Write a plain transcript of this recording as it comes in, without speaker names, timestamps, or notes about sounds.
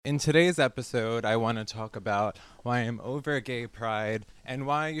In today's episode, I want to talk about why I'm over gay pride and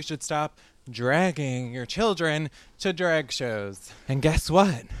why you should stop dragging your children to drag shows. And guess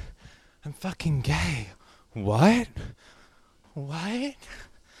what? I'm fucking gay. What? What?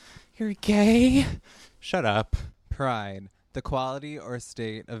 You're gay? Shut up. Pride. The quality or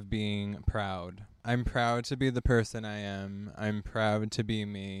state of being proud. I'm proud to be the person I am. I'm proud to be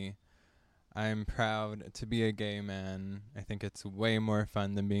me. I'm proud to be a gay man. I think it's way more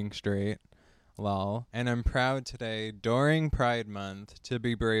fun than being straight. Lol. And I'm proud today, during Pride Month, to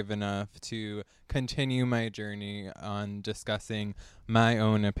be brave enough to continue my journey on discussing my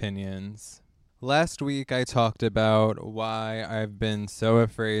own opinions. Last week, I talked about why I've been so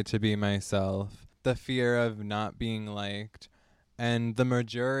afraid to be myself, the fear of not being liked, and the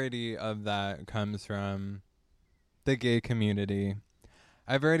majority of that comes from the gay community.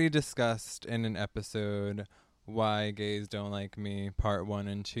 I've already discussed in an episode why gays don't like me, part 1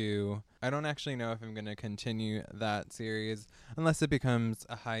 and 2. I don't actually know if I'm going to continue that series unless it becomes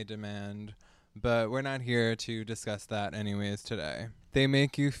a high demand, but we're not here to discuss that anyways today. They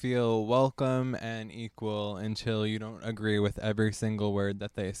make you feel welcome and equal until you don't agree with every single word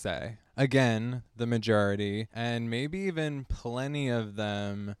that they say. Again, the majority, and maybe even plenty of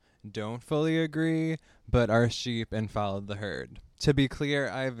them, don't fully agree, but are sheep and follow the herd. To be clear,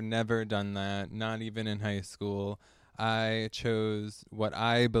 I've never done that, not even in high school. I chose what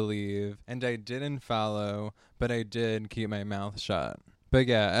I believe, and I didn't follow, but I did keep my mouth shut. But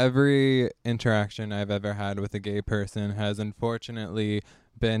yeah, every interaction I've ever had with a gay person has unfortunately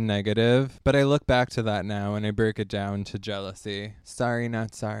been negative, but I look back to that now and I break it down to jealousy. Sorry,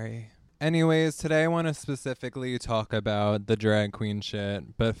 not sorry. Anyways, today I want to specifically talk about the drag queen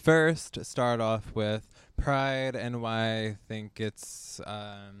shit, but first start off with pride and why I think it's,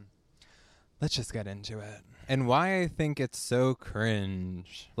 let's just get into it. And why I think it's so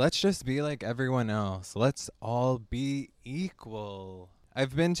cringe. Let's just be like everyone else. Let's all be equal.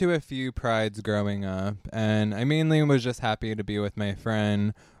 I've been to a few prides growing up, and I mainly was just happy to be with my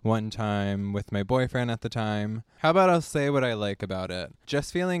friend one time, with my boyfriend at the time. How about I'll say what I like about it?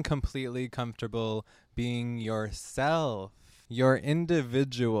 Just feeling completely comfortable being yourself. Your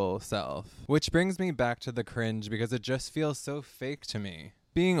individual self. Which brings me back to the cringe because it just feels so fake to me.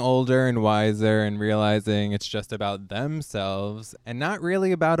 Being older and wiser and realizing it's just about themselves and not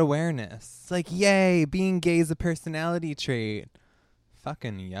really about awareness. It's like, yay, being gay is a personality trait.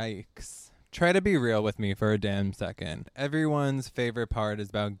 Fucking yikes. Try to be real with me for a damn second. Everyone's favorite part is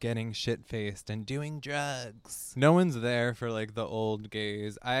about getting shit-faced and doing drugs. No one's there for like the old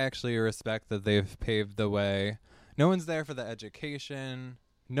gays. I actually respect that they've paved the way. No one's there for the education.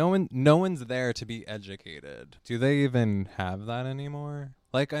 No one's there to be educated. Do they even have that anymore?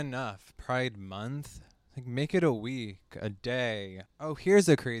 Like, enough. Pride Month? Like, make it a week, a day. Oh, here's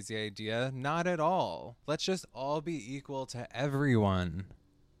a crazy idea. Not at all. Let's just all be equal to everyone.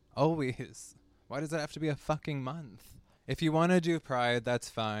 Always. Why does it have to be a fucking month? If you want to do pride, that's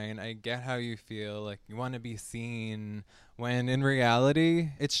fine. I get how you feel. Like, you want to be seen. When in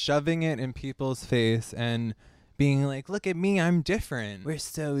reality, it's shoving it in people's face and being like, look at me, I'm different. We're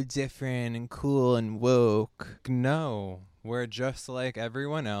so different and cool and woke. No. We're just like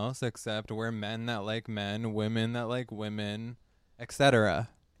everyone else, except we're men that like men, women that like women, etc.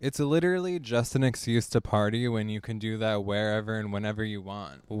 It's literally just an excuse to party when you can do that wherever and whenever you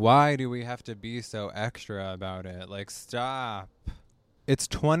want. Why do we have to be so extra about it? Like, stop. It's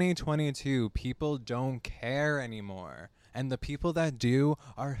 2022. People don't care anymore. And the people that do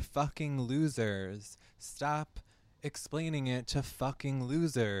are fucking losers. Stop explaining it to fucking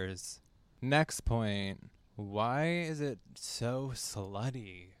losers. Next point. Why is it so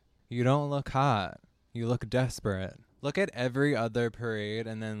slutty? You don't look hot. You look desperate. Look at every other parade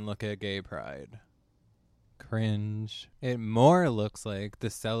and then look at gay pride. Cringe. It more looks like the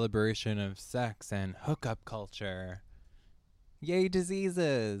celebration of sex and hookup culture. Yay,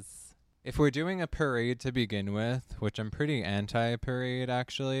 diseases! If we're doing a parade to begin with, which I'm pretty anti-parade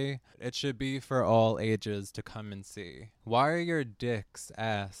actually, it should be for all ages to come and see. Why are your dicks,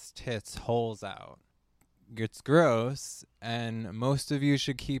 ass, tits, holes out? It's gross, and most of you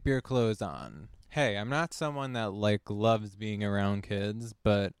should keep your clothes on. Hey, I'm not someone that, loves being around kids,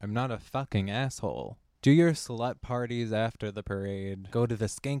 but I'm not a fucking asshole. Do your slut parties after the parade. Go to the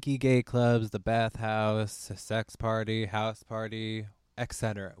skanky gay clubs, the bathhouse, a sex party, house party,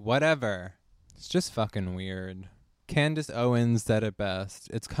 etc. Whatever. It's just fucking weird. Candace Owens said it best.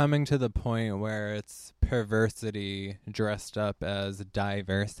 It's coming to the point where it's perversity dressed up as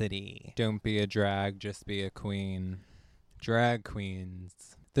diversity. Don't be a drag, just be a queen. Drag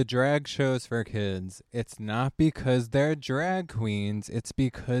queens. The drag shows for kids, it's not because they're drag queens, it's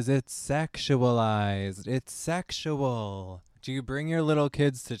because it's sexualized. It's sexual. Do you bring your little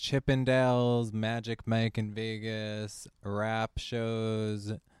kids to Chippendales, Magic Mike in Vegas, rap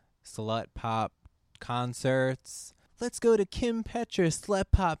shows, slut pop concerts? Let's go to Kim Petras Slut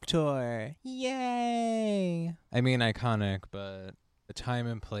Pop Tour. Yay! I mean, iconic, but the time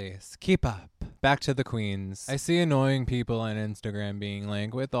and place. Keep up. Back to the queens. I see annoying people on Instagram being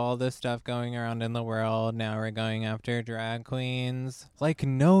like, with all this stuff going around in the world, now we're going after drag queens. Like,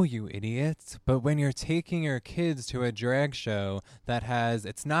 no, you idiots. But when you're taking your kids to a drag show that has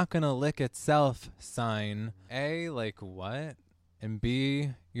 "it's not gonna lick itself" sign, A, like, what? And B,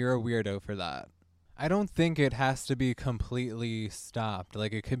 you're a weirdo for that. I don't think it has to be completely stopped.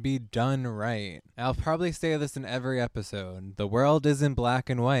 Like, it could be done right. I'll probably say this in every episode. The world isn't black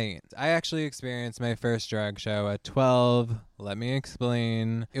and white. I actually experienced my first drag show at 12. Let me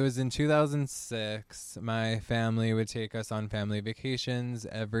explain. It was in 2006. My family would take us on family vacations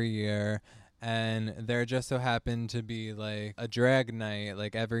every year. And there just so happened to be like a drag night.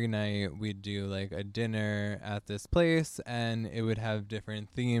 Like every night we'd do like a dinner at this place and it would have different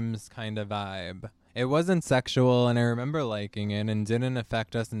themes kind of vibe. It wasn't sexual and I remember liking it and didn't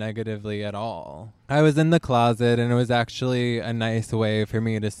affect us negatively at all. I was in the closet and it was actually a nice way for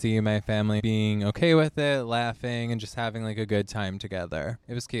me to see my family being okay with it, laughing and just having like a good time together.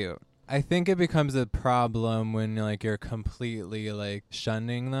 It was cute. I think it becomes a problem when like you're completely like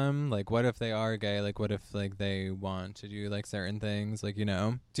shunning them. Like, what if they are gay? Like, what if like they want to do like certain things? Like, you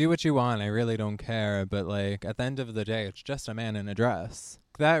know, do what you want. I really don't care. But like at the end of the day, it's just a man in a dress.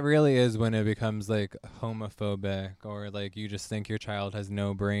 That really is when it becomes like homophobic or like you just think your child has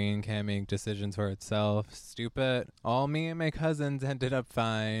no brain, can't make decisions for itself. Stupid. All me and my cousins ended up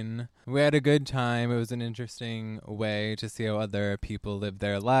fine. We had a good time. It was an interesting way to see how other people live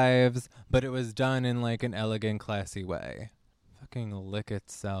their lives, but it was done in like an elegant, classy way. Fucking lick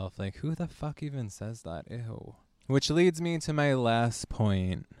itself. Like, who the fuck even says that? Ew. Which leads me to my last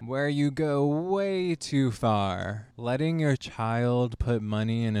point, where you go way too far. Letting your child put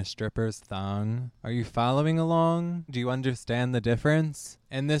money in a stripper's thong. Are you following along? Do you understand the difference?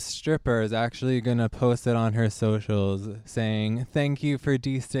 And this stripper is actually gonna post it on her socials saying, "Thank you for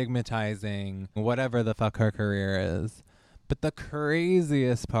destigmatizing," whatever the fuck her career is. But the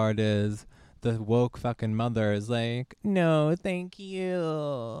craziest part is, the woke fucking mother is like, "No, thank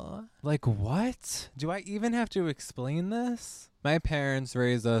you." Like, what? Do I even have to explain this? My parents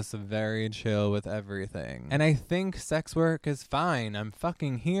raised us very chill with everything. And I think sex work is fine. I'm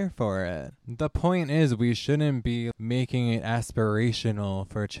fucking here for it. The point is, we shouldn't be making it aspirational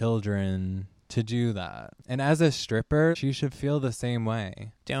for children to do that. And as a stripper, she should feel the same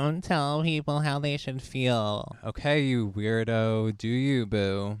way. Don't tell people how they should feel. Okay, you weirdo. Do you,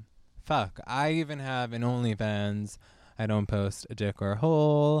 boo? Fuck, I even have an OnlyFans. I don't post a dick or a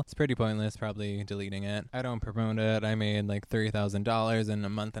hole. It's pretty pointless, probably deleting it. I don't promote it. I made like $3,000 in a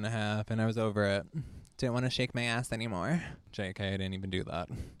month and a half and I was over it. Didn't want to shake my ass anymore. JK, I didn't even do that.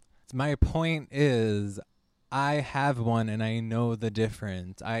 My point is, I have one and I know the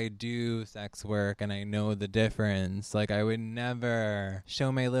difference. I do sex work and I know the difference. Like, I would never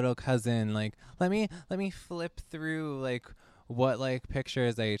show my little cousin, like, let me flip through, like, what like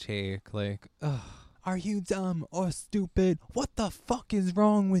pictures I take. Like, ugh, are you dumb or stupid? What the fuck is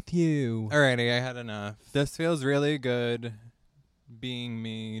wrong with you? Alrighty, I had enough. This feels really good. Being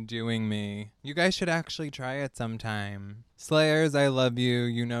me, doing me. You guys should actually try it sometime. Slayers, I love you.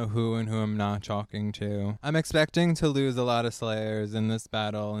 You know who and who I'm not talking to. I'm expecting to lose a lot of Slayers in this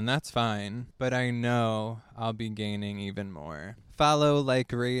battle, and that's fine. But I know I'll be gaining even more. Follow,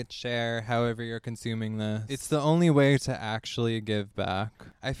 like, rate, share, however you're consuming this. It's the only way to actually give back.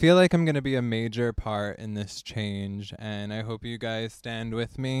 I feel like I'm going to be a major part in this change, and I hope you guys stand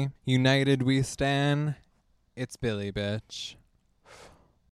with me. United we stand. It's Billy, bitch.